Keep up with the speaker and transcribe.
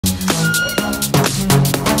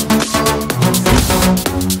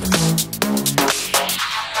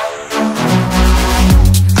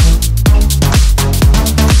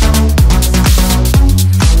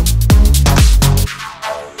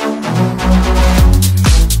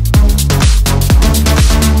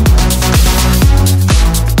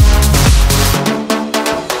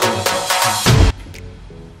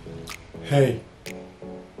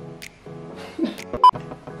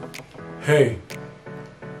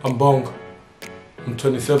I'm Bong. I'm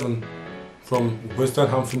 27 from Western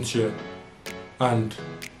Hamptonshire and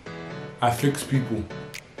I fix people.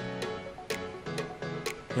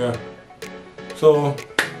 Yeah. So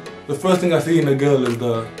the first thing I see in a girl is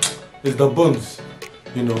the buns,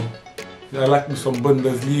 you know. I like me some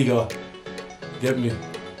Bundesliga. Get me?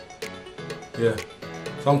 Yeah.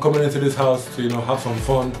 So I'm coming into this house to, you know, have some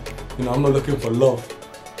fun. You know, I'm not looking for love.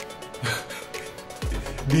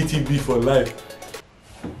 DTB for life.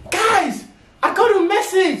 Guys, I got a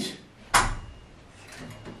message.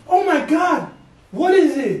 Oh my God, what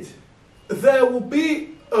is it? There will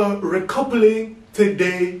be a recoupling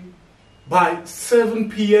today by 7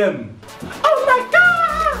 p.m. Oh my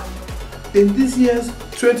God! In this year's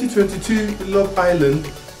 2022 Love Island,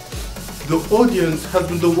 the audience has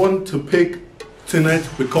been the one to pick tonight's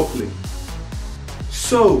recoupling.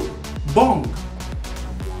 So, Bong,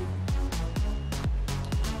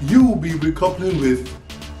 you will be recoupling with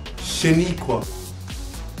Shaniqua.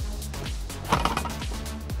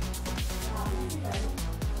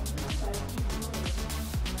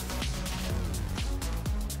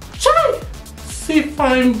 Chai! Say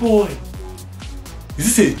fine boy.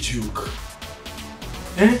 Is this a joke?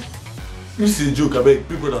 Eh? This is a joke, I beg.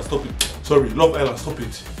 Big brother, stop it. Sorry, Love Island, stop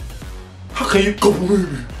it. How can you couple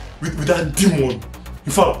me with that demon?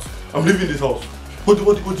 In fact, I'm leaving this house. What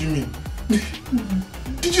do you mean?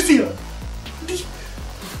 Did you see her?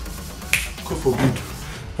 God forbid.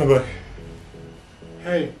 Bye-bye.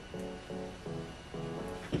 Hey,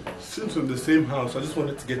 since we're in the same house, I just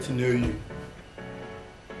wanted to get to know you.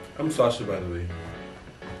 I'm Sasha, by the way.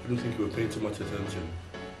 I didn't think you were paying too much attention.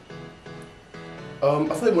 I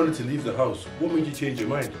thought you wanted to leave the house. What made you change your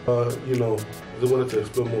mind? You know, I wanted to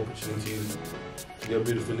explore more opportunities to get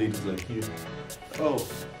beautiful ladies like you. Oh,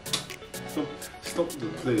 stop the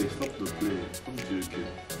play, stop joking.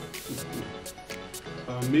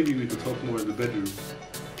 Maybe we could talk more in the bedroom.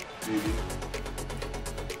 Maybe.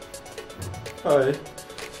 Alright.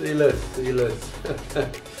 See you later.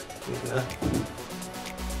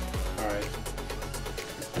 Alright.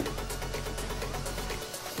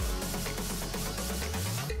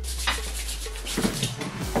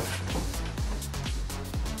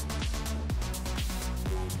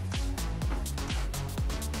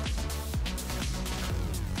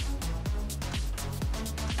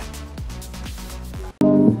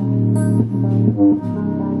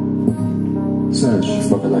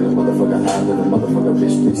 Smoking like a motherfucker high, little motherfucker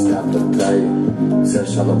bitch, please stop the play. Said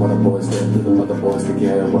Charlotte when the boys get little mother boys can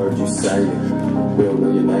hear a word you say. We don't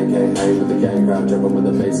know your name, can't hang with the gang crowd, jumping when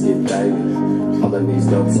the bass get paid. All I need's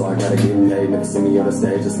dope, so I gotta get paid. Never see me on the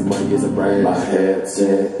stage, just the money is a brain. My head's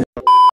set.